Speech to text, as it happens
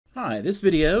Hi, this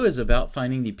video is about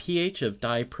finding the pH of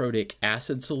diprotic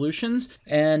acid solutions,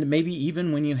 and maybe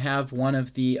even when you have one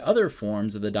of the other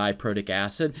forms of the diprotic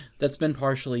acid that's been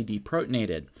partially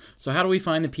deprotonated. So how do we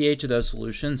find the pH of those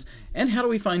solutions, and how do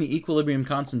we find the equilibrium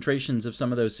concentrations of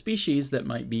some of those species that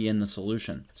might be in the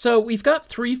solution? So we've got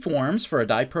three forms for a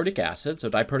diprotic acid. So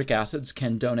diprotic acids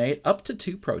can donate up to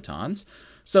 2 protons.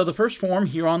 So the first form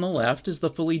here on the left is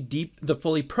the fully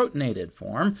protonated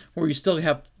form, where you still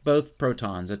have both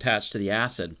protons attached to the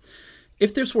acid.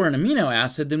 If this were an amino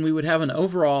acid, then we would have an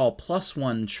overall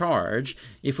 +1 charge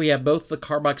if we have both the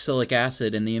carboxylic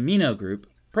acid and the amino group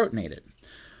protonated.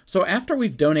 So after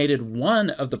we've donated one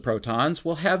of the protons,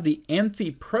 we'll have the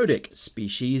amphiprotic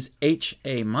species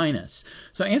HA-.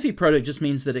 So amphiprotic just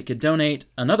means that it could donate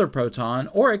another proton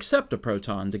or accept a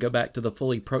proton to go back to the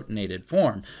fully protonated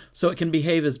form. So it can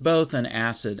behave as both an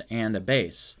acid and a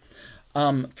base.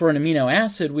 For an amino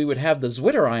acid, we would have the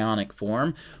Zwitter ionic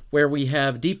form, where we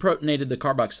have deprotonated the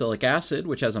carboxylic acid,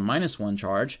 which has a -1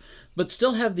 charge, but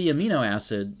still have the amino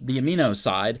acid, the amino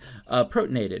side,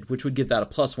 protonated, which would give that a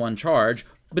 +1 charge,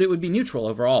 but it would be neutral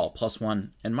overall.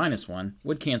 +1 and -1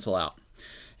 would cancel out.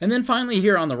 And then finally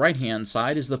here on the right-hand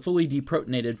side is the fully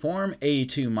deprotonated form,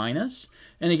 A2-.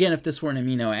 And again, if this were an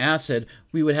amino acid,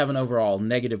 we would have an overall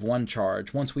 -1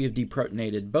 charge once we have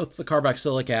deprotonated both the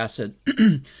carboxylic acid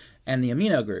and the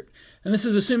amino group. And this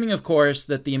is assuming, of course,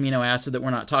 that the amino acid, that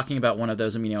we're not talking about one of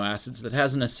those amino acids that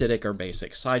has an acidic or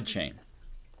basic side chain.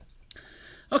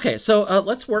 Okay, so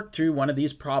let's work through one of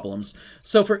these problems.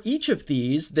 So for each of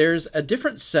these, there's a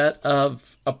different set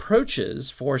of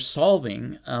approaches for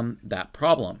solving that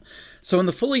problem. So in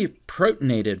the fully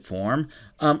protonated form,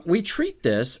 we treat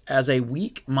this as a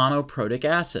weak monoprotic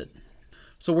acid.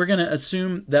 So we're going to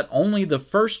assume that only the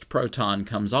first proton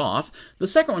comes off. The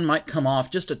second one might come off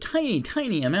just a tiny,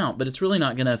 tiny amount, but it's really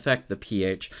not going to affect the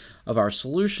pH of our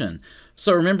solution.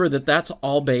 So remember that that's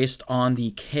all based on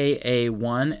the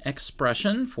Ka1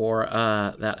 expression for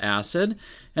that acid.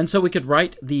 And so we could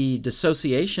write the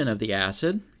dissociation of the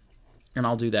acid, and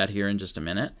I'll do that here in just a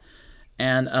minute.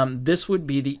 And this would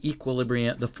be the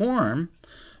equilibrium, the form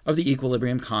of the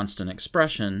equilibrium constant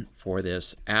expression for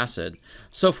this acid.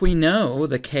 So if we know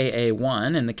the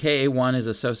Ka1, and the Ka1 is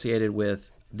associated with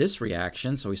this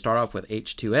reaction, so we start off with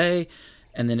H2A,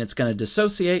 and then it's going to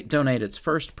dissociate, donate its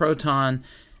first proton,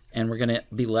 and we're going to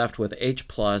be left with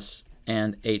H+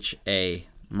 and HA-.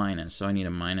 So I need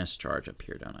a minus charge up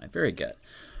here, don't I? Very good.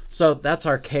 So that's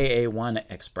our Ka1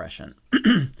 expression.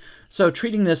 So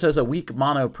treating this as a weak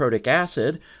monoprotic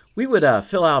acid, we would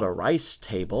fill out a Rice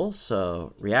table.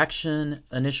 So reaction,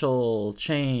 initial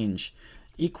change,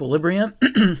 equilibrium.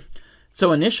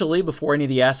 So initially, before any of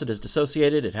the acid is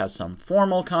dissociated, it has some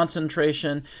formal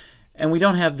concentration, and we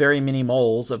don't have very many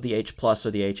moles of the H+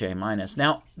 or the HA-.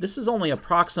 Now, this is only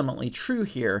approximately true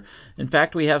here. In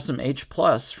fact, we have some H+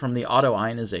 from the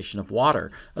autoionization of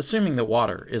water, assuming that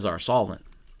water is our solvent.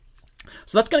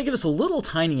 So that's going to give us a little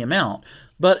tiny amount,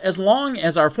 but as long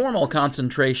as our formal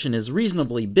concentration is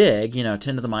reasonably big,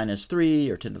 10 to the -3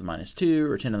 or 10 to the -2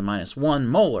 or 10 to the -1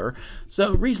 molar,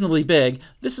 so reasonably big,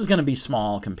 this is going to be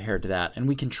small compared to that, and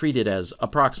we can treat it as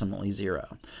approximately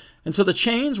 0. And so the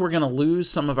change, we're going to lose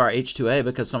some of our H2A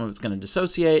because some of it's going to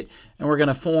dissociate, and we're going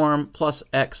to form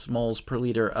 +X moles per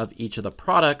liter of each of the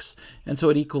products. And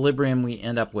so at equilibrium, we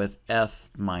end up with F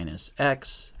minus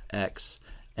X, X,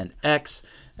 and X.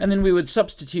 And then we would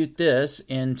substitute this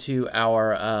into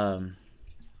our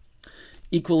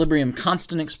equilibrium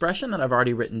constant expression that I've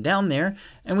already written down there,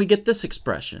 and we get this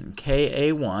expression,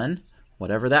 Ka1,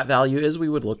 whatever that value is, we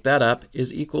would look that up,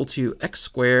 is equal to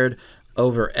X²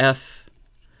 over F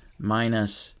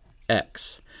minus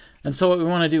X. And so what we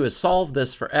want to do is solve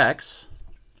this for X.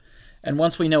 And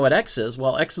once we know what X is,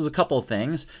 well, X is a couple of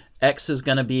things. X is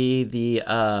going to be the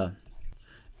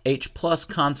H+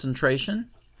 concentration,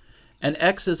 and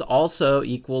X is also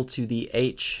equal to the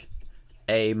HA-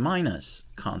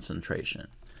 concentration.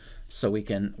 So we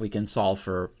can solve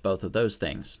for both of those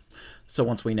things. So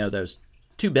once we know those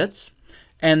two bits,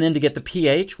 and then to get the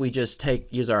pH, we just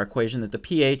use our equation that the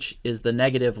pH is the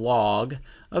negative log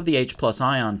of the H+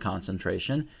 ion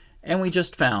concentration, and we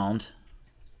just found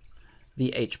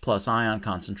the H+ ion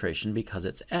concentration because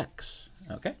it's X.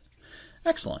 Okay?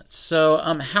 Excellent. So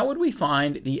how would we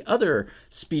find the other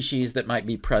species that might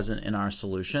be present in our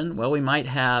solution? Well, we might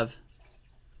have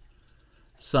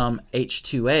some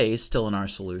H2A still in our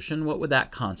solution. What would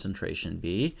that concentration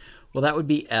be? Well, that would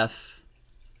be F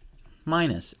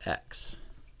minus X.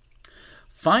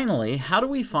 Finally, how do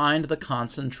we find the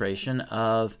concentration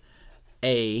of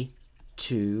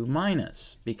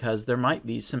A2-? Because there might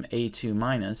be some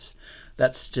A2-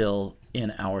 that's still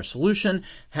in our solution,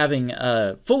 having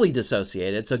fully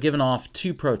dissociated, so given off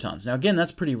 2 protons. Now again,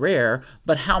 that's pretty rare,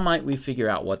 but how might we figure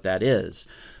out what that is?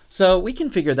 So we can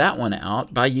figure that one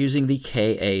out by using the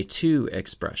Ka2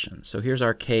 expression. So here's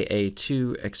our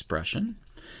Ka2 expression,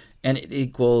 and it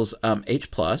equals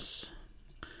H plus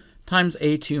times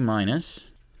A2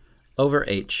 minus over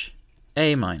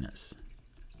HA minus.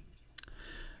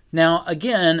 Now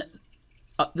again,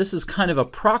 this is kind of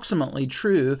approximately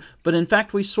true, but in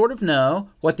fact we sort of know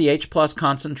what the H plus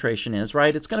concentration is,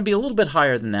 right? It's going to be a little bit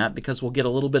higher than that because we'll get a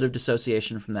little bit of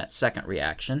dissociation from that second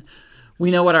reaction.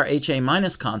 We know what our HA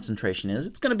minus concentration is.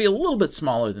 It's going to be a little bit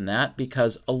smaller than that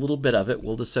because a little bit of it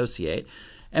will dissociate.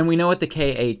 And we know what the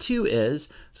Ka2 is,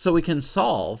 so we can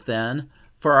solve then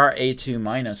for our A2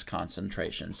 minus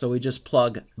concentration. So we just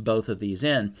plug both of these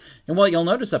in. And what you'll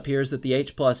notice up here is that the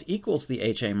H plus equals the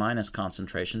HA minus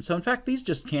concentration. So in fact, these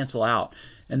just cancel out.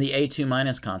 And the A2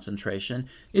 minus concentration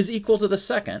is equal to the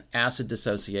second acid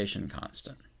dissociation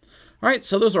constant. All right,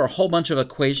 so those are a whole bunch of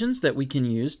equations that we can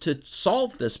use to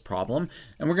solve this problem.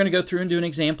 And we're going to go through and do an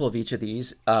example of each of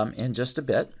these in just a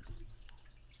bit,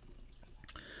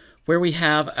 where we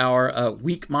have our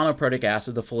weak monoprotic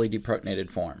acid, the fully deprotonated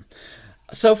form.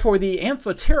 So for the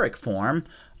amphoteric form,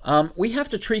 we have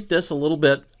to treat this a little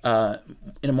bit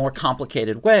in a more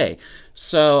complicated way.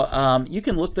 So you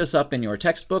can look this up in your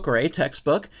textbook or a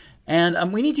textbook,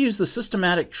 and we need to use the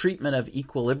systematic treatment of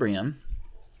equilibrium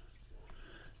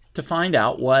to find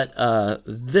out what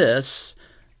this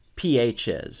pH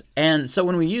is. And so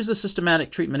when we use the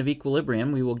systematic treatment of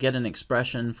equilibrium, we will get an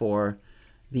expression for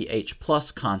the H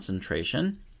plus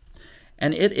concentration.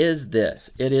 And it is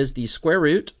this. It is the square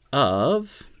root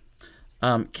of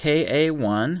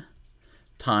Ka1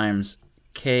 times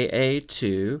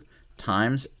Ka2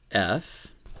 times F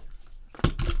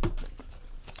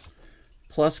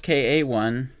plus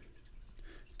Ka1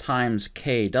 times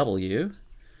Kw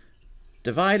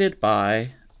divided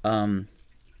by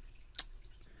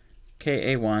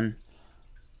Ka1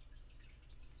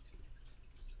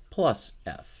 plus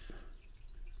F.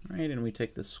 Right, and we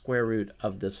take the square root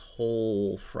of this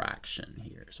whole fraction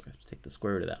here. So we have to take the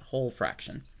square root of that whole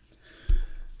fraction.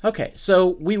 Okay,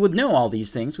 so we would know all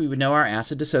these things. We would know our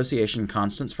acid dissociation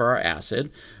constants for our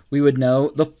acid. We would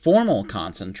know the formal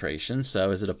concentration.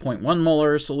 So is it a 0.1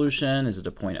 molar solution? Is it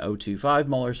a 0.025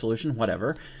 molar solution?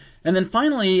 Whatever. And then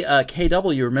finally,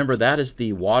 Kw, remember that is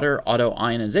the water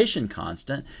autoionization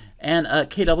constant. And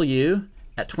Kw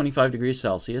at 25 degrees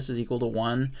Celsius is equal to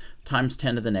 1 times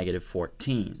 10 to the negative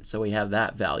 14. So we have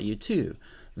that value too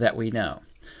that we know.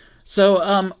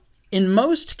 So in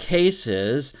most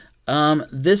cases,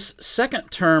 this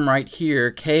second term right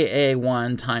here,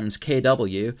 Ka1 times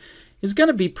Kw, is going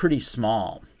to be pretty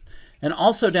small. And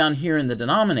also down here in the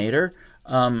denominator,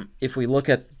 if we look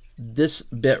at this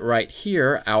bit right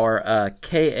here, our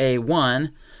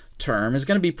Ka1 term is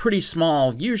going to be pretty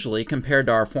small usually compared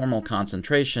to our formal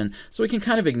concentration, so we can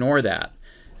kind of ignore that.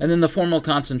 And then the formal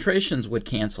concentrations would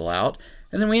cancel out,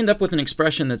 and then we end up with an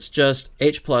expression that's just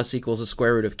H plus equals the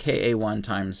square root of Ka1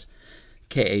 times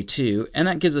Ka2, and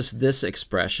that gives us this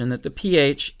expression that the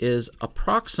pH is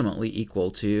approximately equal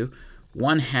to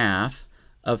 1/2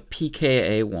 of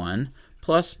pKa1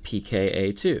 plus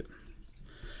pKa2.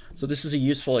 So this is a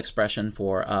useful expression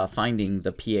for finding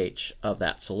the pH of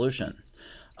that solution.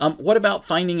 What about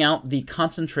finding out the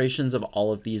concentrations of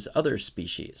all of these other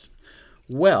species?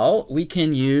 Well, we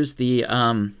can use the,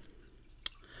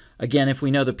 again, if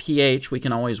we know the pH, we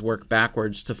can always work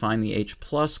backwards to find the H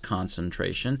plus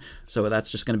concentration. So that's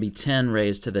just going to be 10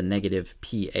 raised to the negative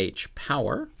pH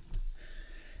power.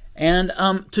 And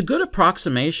to good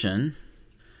approximation,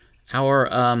 our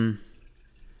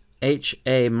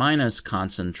HA minus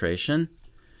concentration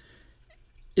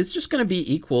is just going to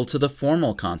be equal to the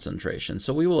formal concentration.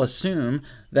 So we will assume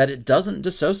that it doesn't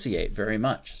dissociate very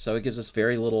much. So it gives us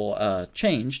very little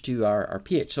change to our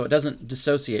pH. So it doesn't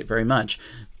dissociate very much.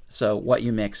 So what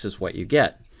you mix is what you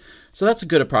get. So that's a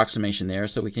good approximation there.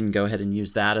 So we can go ahead and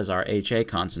use that as our HA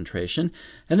concentration.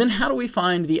 And then how do we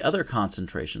find the other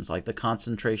concentrations, like the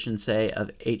concentration, say,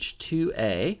 of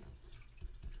H2A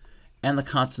and the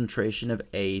concentration of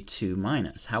A2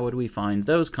 minus? How would we find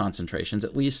those concentrations,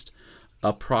 at least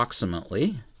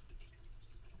approximately?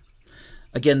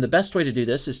 Again, the best way to do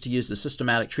this is to use the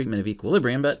systematic treatment of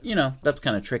equilibrium, but you know, that's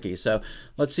kind of tricky. So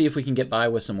let's see if we can get by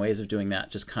with some ways of doing that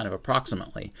just kind of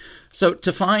approximately. So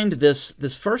to find this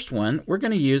first one, we're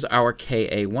going to use our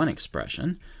Ka1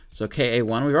 expression. So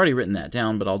Ka1, we've already written that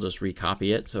down, but I'll just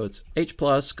recopy it. So it's H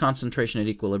plus concentration at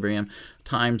equilibrium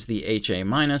times the HA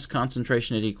minus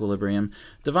concentration at equilibrium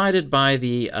divided by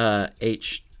the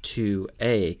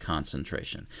H2A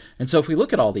concentration. And so if we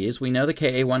look at all these, we know the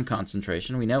Ka1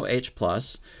 concentration, we know H+,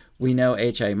 we know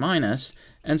Ha-,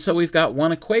 and so we've got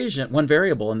one equation, one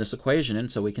variable in this equation,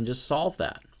 and so we can just solve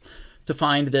that. To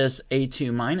find this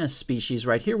A2- species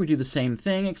right here, we do the same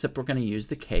thing, except we're going to use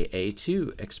the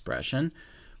Ka2 expression,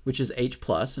 which is H+,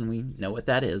 and we know what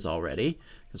that is already,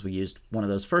 because we used one of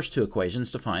those first two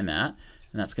equations to find that,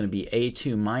 and that's going to be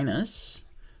A2-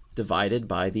 divided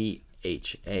by the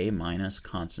Ha-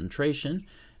 concentration.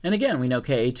 And again, we know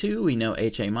Ka2, we know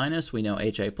Ha-, we know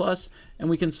Ha+, and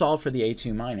we can solve for the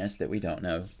A2- that we don't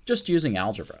know just using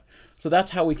algebra. So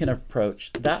that's how we can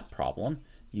approach that problem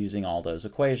using all those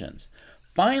equations.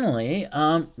 Finally,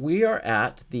 we are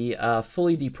at the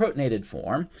fully deprotonated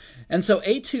form. And so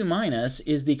A2-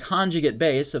 is the conjugate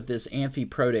base of this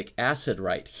amphiprotic acid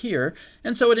right here.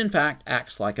 And so it, in fact,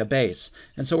 acts like a base.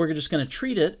 And so we're just going to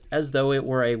treat it as though it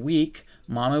were a weak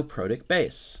monoprotic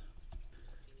base.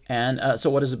 And so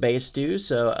what does a base do?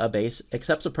 So a base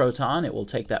accepts a proton. It will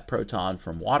take that proton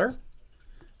from water,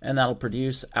 and that'll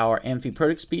produce our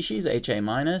amphiprotic species,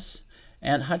 Ha-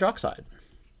 and hydroxide.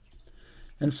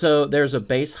 And so there's a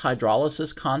base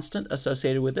hydrolysis constant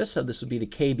associated with this. So this would be the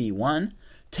Kb1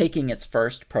 taking its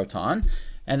first proton.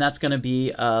 And that's going to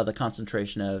be the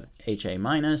concentration of Ha-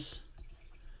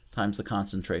 times the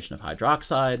concentration of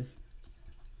hydroxide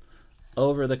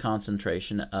over the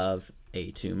concentration of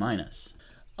A2-.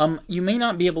 You may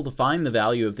not be able to find the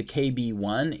value of the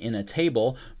Kb1 in a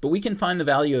table, but we can find the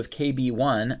value of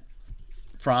Kb1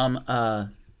 from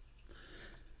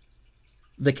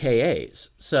the Kas.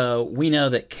 So we know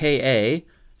that Ka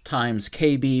times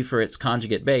Kb for its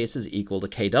conjugate base is equal to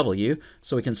Kw.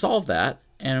 So we can solve that,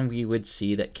 and we would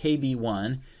see that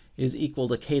Kb1 is equal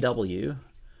to Kw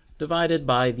divided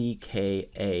by the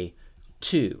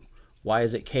Ka2. Why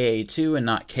is it Ka2 and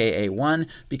not Ka1?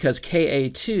 Because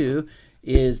Ka2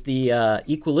 is the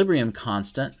equilibrium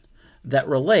constant that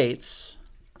relates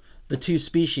the two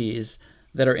species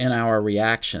that are in our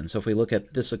reaction. So if we look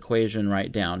at this equation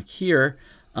right down here,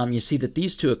 you see that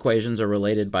these two equations are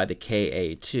related by the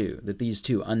Ka2, that these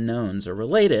two unknowns are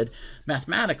related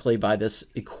mathematically by this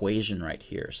equation right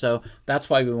here. So that's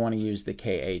why we want to use the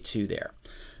Ka2 there.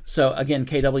 So again,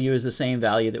 Kw is the same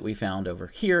value that we found over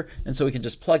here, and so we can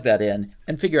just plug that in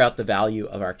and figure out the value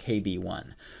of our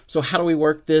Kb1. So how do we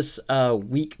work this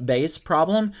weak base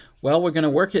problem? Well, we're going to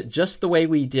work it just the way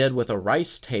we did with a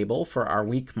rice table for our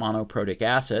weak monoprotic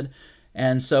acid.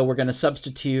 And so we're going to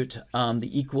substitute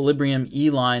the equilibrium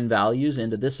E-line values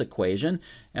into this equation,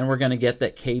 and we're going to get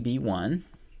that Kb1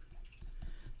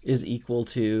 is equal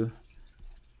to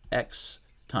x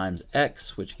times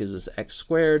x, which gives us x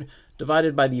squared,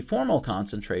 divided by the formal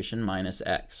concentration minus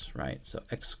x, right? So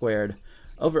x squared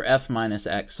over F minus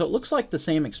x. So it looks like the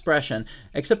same expression,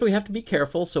 except we have to be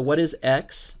careful. So what is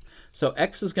x? So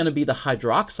x is going to be the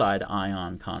hydroxide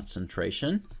ion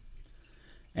concentration,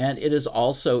 and it is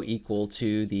also equal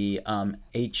to the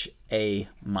Ha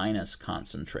minus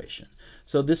concentration.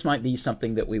 So this might be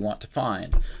something that we want to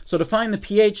find. So to find the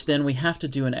pH, then, we have to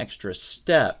do an extra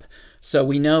step. So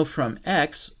we know from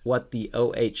x what the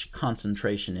OH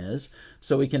concentration is.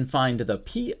 So we can find the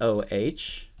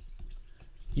pOH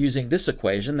using this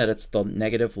equation, that it's the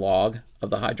negative log of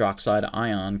the hydroxide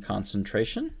ion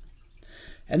concentration.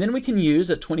 And then we can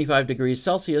use at 25 degrees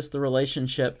Celsius the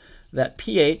relationship that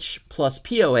pH plus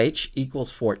pOH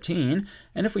equals 14.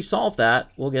 And if we solve that,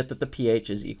 we'll get that the pH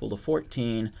is equal to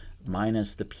 14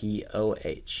 minus the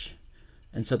pOH.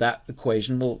 And so that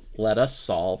equation will let us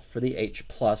solve for the H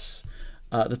plus,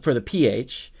 for the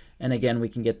pH. And again, we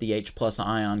can get the H plus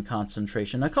ion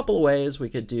concentration a couple of ways. We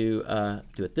could do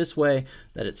it this way,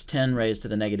 that it's 10 raised to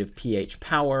the negative pH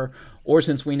power. Or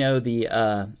since we know the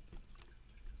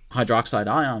hydroxide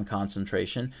ion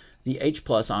concentration, the H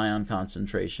plus ion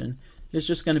concentration is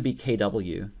just going to be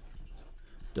Kw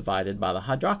divided by the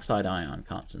hydroxide ion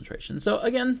concentration. So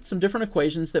again, some different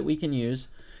equations that we can use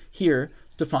here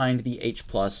to find the H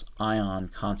plus ion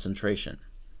concentration.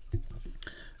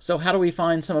 So how do we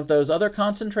find some of those other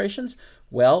concentrations?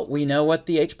 Well, we know what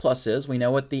the H plus is. We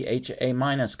know what the Ha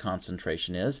minus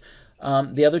concentration is.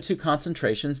 The other two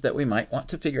concentrations that we might want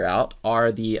to figure out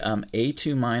are the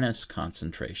A2 minus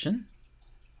concentration.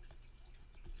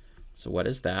 So what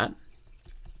is that?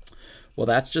 Well,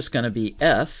 that's just going to be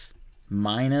F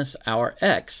minus our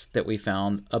x that we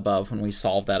found above when we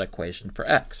solved that equation for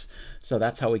x. So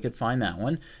that's how we could find that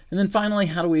one. And then finally,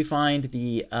 how do we find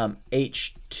the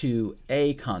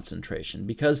H2A concentration?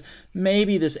 Because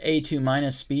maybe this A2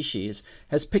 minus species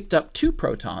has picked up 2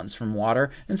 protons from water,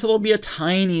 and so there'll be a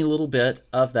tiny little bit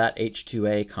of that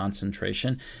H2A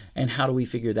concentration. And how do we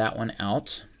figure that one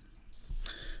out?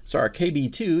 So our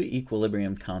Kb2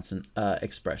 equilibrium constant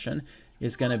expression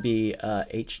is going to be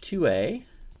H2A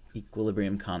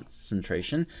equilibrium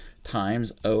concentration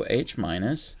times OH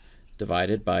minus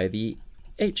divided by the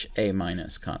HA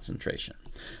minus concentration.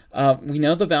 We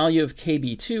know the value of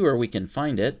Kb2, or we can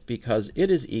find it, because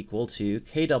it is equal to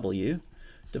Kw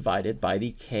divided by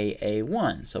the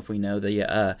Ka1. So if we know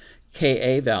the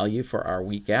Ka value for our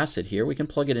weak acid here, we can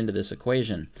plug it into this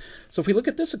equation. So if we look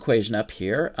at this equation up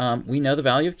here, we know the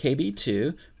value of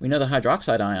Kb2, we know the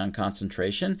hydroxide ion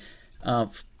concentration.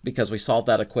 Because we solved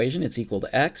that equation, it's equal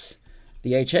to X.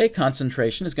 The HA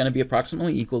concentration is going to be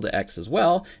approximately equal to X as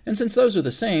well, and since those are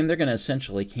the same, they're going to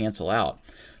essentially cancel out.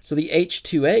 So the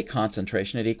H2A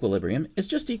concentration at equilibrium is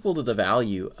just equal to the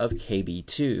value of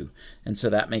Kb2, and so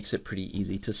that makes it pretty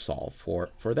easy to solve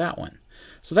for that one.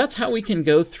 So that's how we can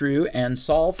go through and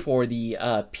solve for the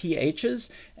pHs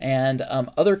and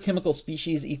other chemical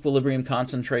species equilibrium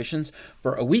concentrations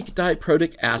for a weak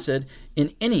diprotic acid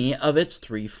in any of its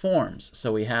three forms.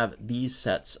 So we have these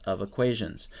sets of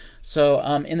equations. So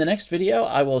in the next video,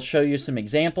 I will show you some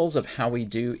examples of how we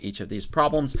do each of these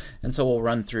problems, and so we'll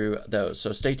run through those.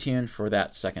 So stay tuned for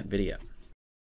that second video.